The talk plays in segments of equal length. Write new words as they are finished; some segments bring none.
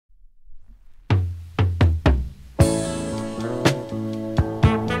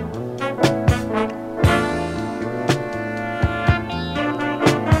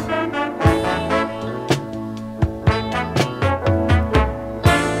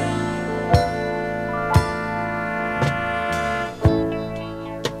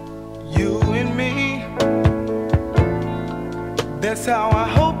That's how I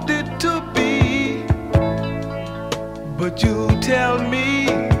hoped it to be. But you tell me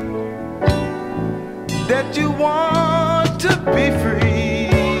that you want to be free.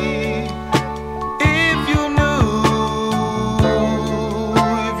 If you knew,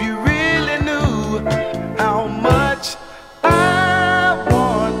 if you really knew how much I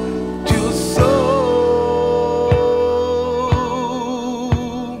want you so.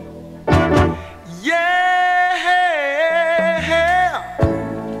 Yeah,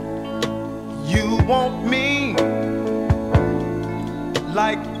 you want me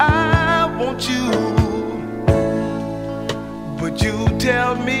like I want you, but you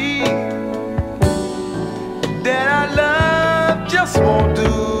tell me that our love just won't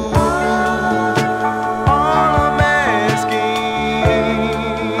do. All I'm asking,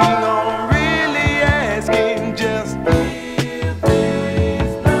 all I'm really asking, just give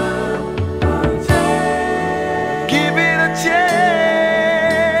this love a chance. Give it a chance.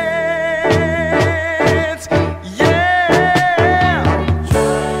 Yeah,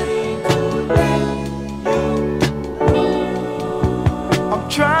 I'm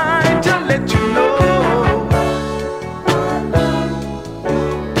trying to let you know.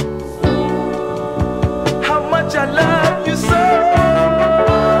 I'm trying to let you know. I love you so.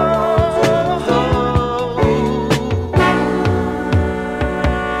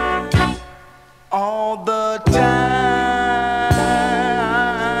 All the time.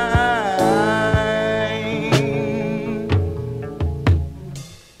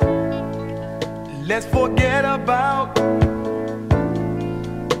 Let's forget about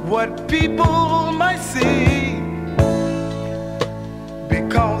what people might see.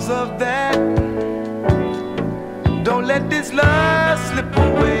 Because of that, don't let this love slip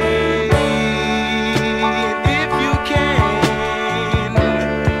away. If you can,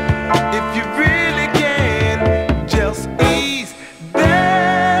 if you really can, just ease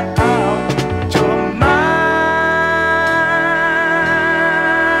that out your mind.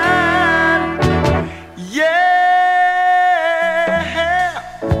 Yeah,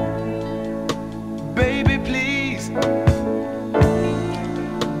 baby, please,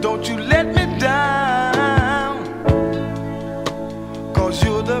 don't you let me down. 'Cause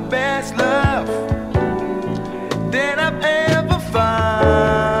you're the best love that I've ever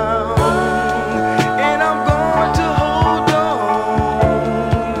found. And I'm going to hold on.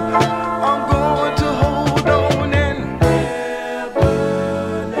 I'm going to hold on and never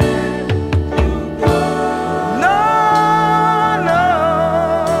let you go. No, no,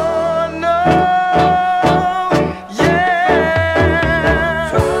 no. Yeah,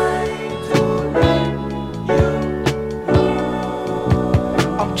 trying to let you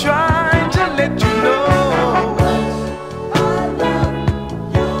know. I'm trying to let you know I love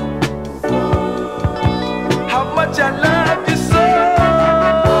you so. How much I love you so.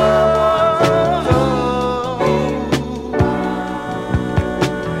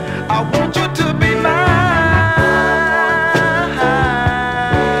 I want you to be mine.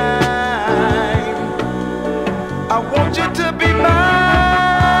 I want you to be mine.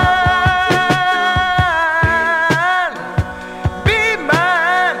 Be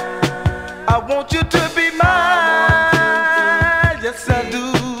mine. I want you to be mine. Yes, I do.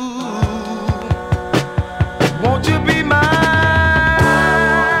 Won't you be mine?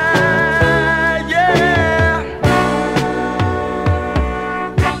 Yeah.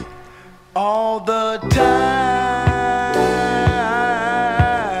 All the time.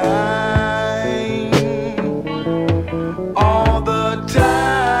 All the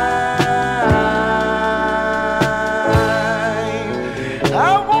time. I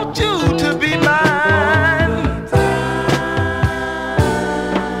want you to